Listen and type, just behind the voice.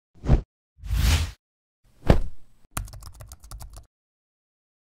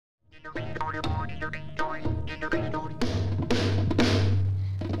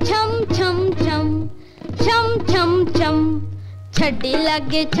Chum chum chum, chum chum chum. Chhadi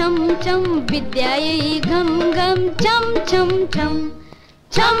lage chum chum, vidya ye gham gham. Chum chum chum,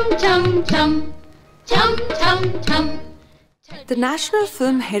 chum chum chum, chum chum chum. The National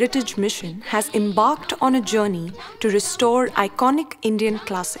Film Heritage Mission has embarked on a journey to restore iconic Indian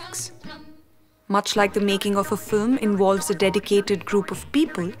classics. Much like the making of a film involves a dedicated group of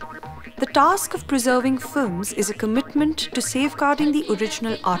people, the task of preserving films is a commitment to safeguarding the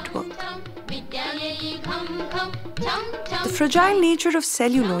original artwork. The fragile nature of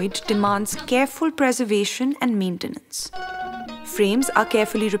celluloid demands careful preservation and maintenance. Frames are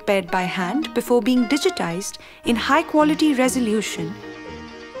carefully repaired by hand before being digitized in high-quality resolution.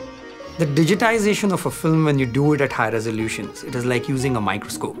 The digitization of a film, when you do it at high resolutions, it is like using a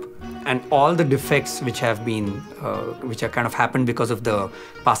microscope. And all the defects which have kind of happened because of the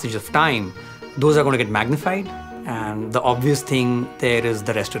passage of time, those are going to get magnified. And the obvious thing there is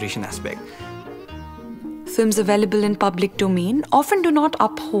the restoration aspect. Films available in public domain often do not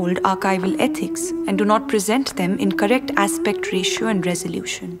uphold archival ethics and do not present them in correct aspect ratio and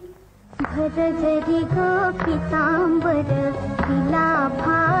resolution.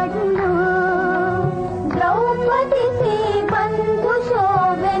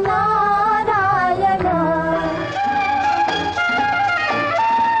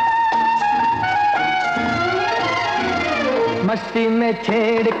 मस्ती में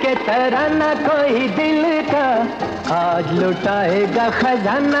छेड़ के तराना कोई दिल का आज लुटाएगा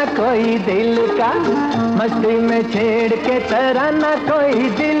खजाना कोई दिल का मस्ती में छेड़ के तराना कोई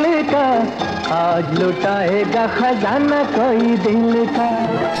दिल का आज लुटाएगा खजाना कोई दिल का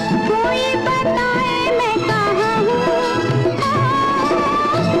कोई बताए मैं कहाँ हूँ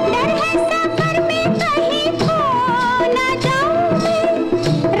डर है सफर में कहीं खो ना जाऊँ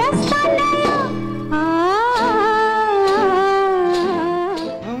मैं रास्ता नया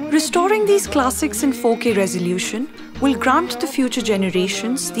Restoring these classics in 4K resolution will grant the future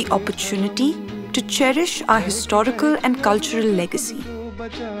generations the opportunity to cherish our historical and cultural legacy.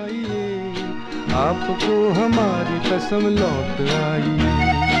 आपको हमारी कसम लौट आई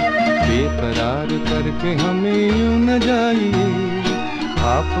बेकरार करके हमें यूं न जाइए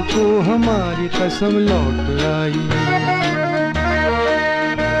आपको हमारी कसम लौट आई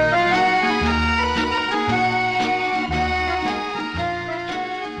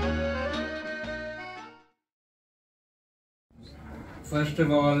First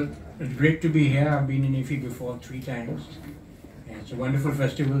of all, it's great to be here. I've been in IFFI before 3 times. And it's a wonderful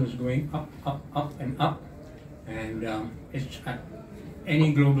festival. It's going up, up, up and up. And it's at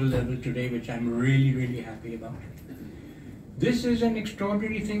any global level today, which I'm really, really happy about. This is an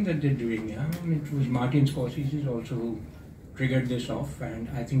extraordinary thing that they're doing. Yeah? It was Martin Scorsese also who triggered this off. And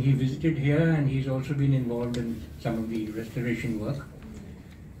I think he visited here and he's also been involved in some of the restoration work.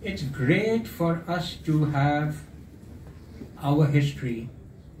 It's great for us to have our history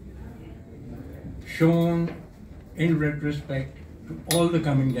shown in retrospect to all the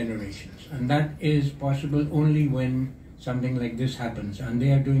coming generations, and that is possible only when something like this happens, and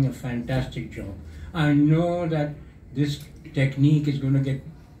they are doing a fantastic job. I know that this technique is going to get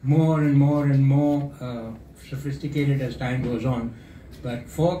more and more and more sophisticated as time goes on, but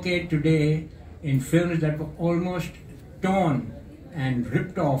 4K today in films that were almost torn and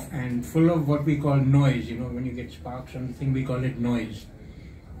ripped off and full of what we call noise, you know, when you get sparks on the thing, we call it noise.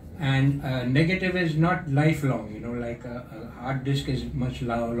 And negative is not lifelong, you know, like a hard disk is much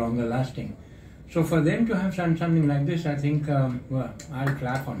longer lasting. So for them to have done something like this, I think, well, I'll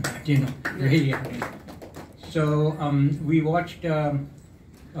clap on that, you know, really. So we watched a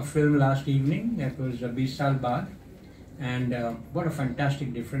film last evening that was 20 Saal Baad, and what a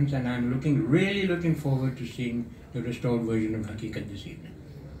fantastic difference, and I'm really looking forward to seeing the restored version of Hakikat this evening.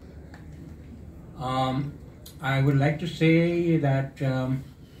 I would like to say that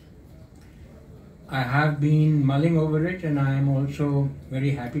I have been mulling over it, and I am also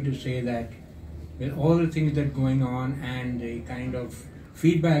very happy to say that with all the things that are going on and the kind of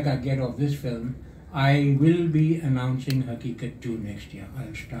feedback I get of this film, I will be announcing Hakikat 2 next year.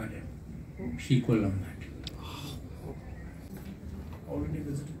 I'll start a sequel on that. Already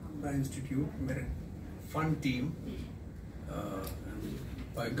visited my institute, met a fun team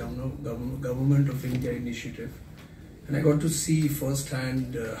by Government of India initiative, and I got to see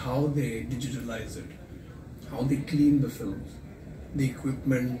firsthand how they digitalize it, how they clean the films, the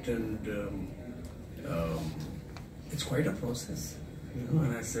equipment, and it's quite a process, you know.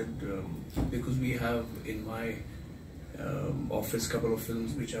 And I said, because we have in my office a couple of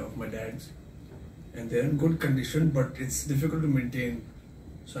films which are of my dad's, and they're in good condition, but it's difficult to maintain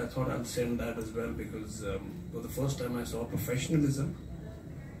So I thought I'll send that as well, because for the first time I saw professionalism,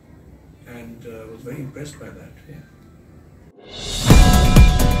 and was very impressed by that. Yeah.